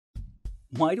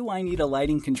Why do I need a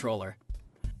lighting controller?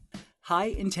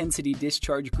 High-intensity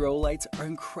discharge grow lights are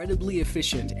incredibly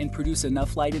efficient and produce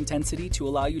enough light intensity to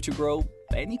allow you to grow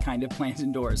any kind of plant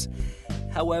indoors.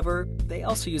 However, they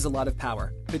also use a lot of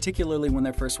power, particularly when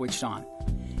they're first switched on.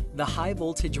 The high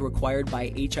voltage required by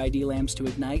HID lamps to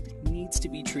ignite needs to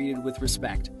be treated with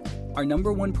respect. Our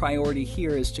number one priority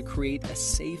here is to create a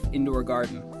safe indoor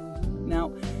garden.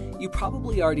 Now, you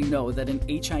probably already know that an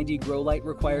HID grow light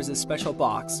requires a special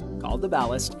box, called the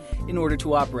ballast, in order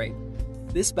to operate.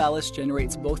 This ballast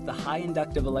generates both the high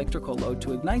inductive electrical load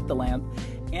to ignite the lamp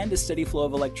and a steady flow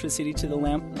of electricity to the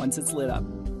lamp once it's lit up.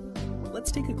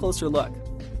 Let's take a closer look.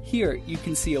 Here, you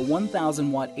can see a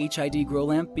 1000 watt HID grow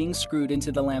lamp being screwed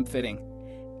into the lamp fitting.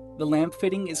 The lamp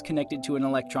fitting is connected to an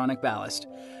electronic ballast.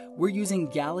 We're using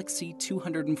Galaxy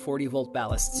 240 volt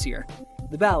ballasts here.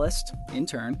 The ballast, in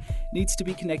turn, needs to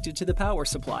be connected to the power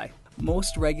supply.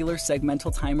 Most regular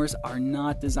segmental timers are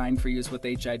not designed for use with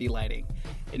HID lighting.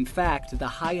 In fact, the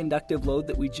high inductive load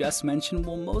that we just mentioned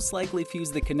will most likely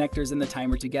fuse the connectors in the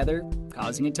timer together,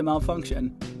 causing it to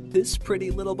malfunction. This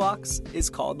pretty little box is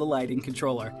called the lighting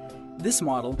controller. This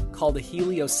model, called a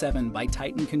Helio 7 by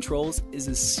Titan Controls, is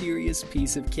a serious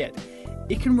piece of kit.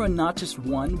 It can run not just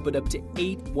one, but up to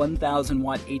 8 1000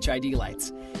 watt HID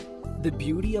lights. The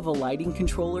beauty of a lighting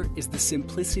controller is the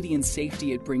simplicity and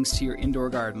safety it brings to your indoor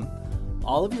garden.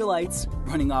 All of your lights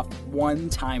running off one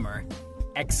timer.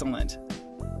 Excellent.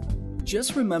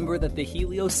 Just remember that the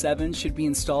Helio 7 should be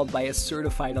installed by a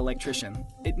certified electrician.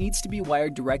 It needs to be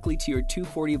wired directly to your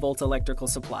 240 volt electrical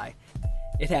supply.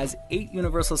 It has 8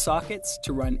 universal sockets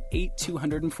to run 8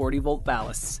 240 volt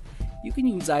ballasts. You can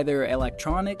use either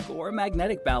electronic or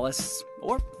magnetic ballasts,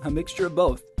 or a mixture of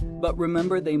both. But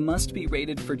remember, they must be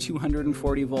rated for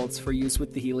 240 volts for use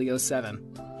with the Helio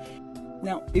 7.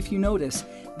 Now, if you notice,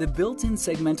 the built-in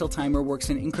segmental timer works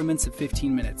in increments of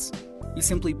 15 minutes. You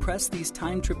simply press these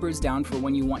time trippers down for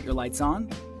when you want your lights on,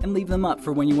 and leave them up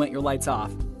for when you want your lights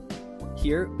off.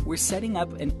 Here, we're setting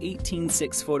up an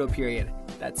 18-6 photo period.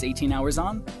 That's 18 hours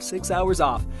on, 6 hours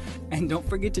off. And don't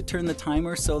forget to turn the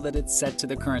timer so that it's set to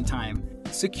the current time.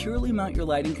 Securely mount your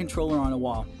lighting controller on a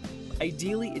wall.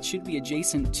 Ideally, it should be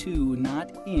adjacent to,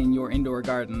 not in, your indoor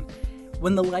garden.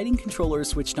 When the lighting controller is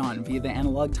switched on via the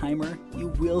analog timer, you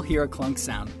will hear a clunk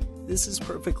sound. This is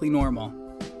perfectly normal.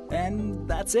 And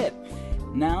that's it.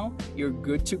 Now, you're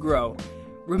good to grow.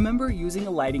 Remember, using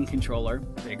a lighting controller,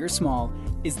 big or small,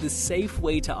 is the safe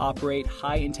way to operate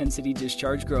high-intensity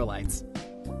discharge grow lights.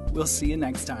 We'll see you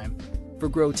next time. For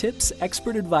grow tips,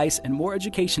 expert advice, and more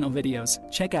educational videos,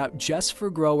 check out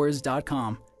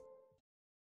justforgrowers.com.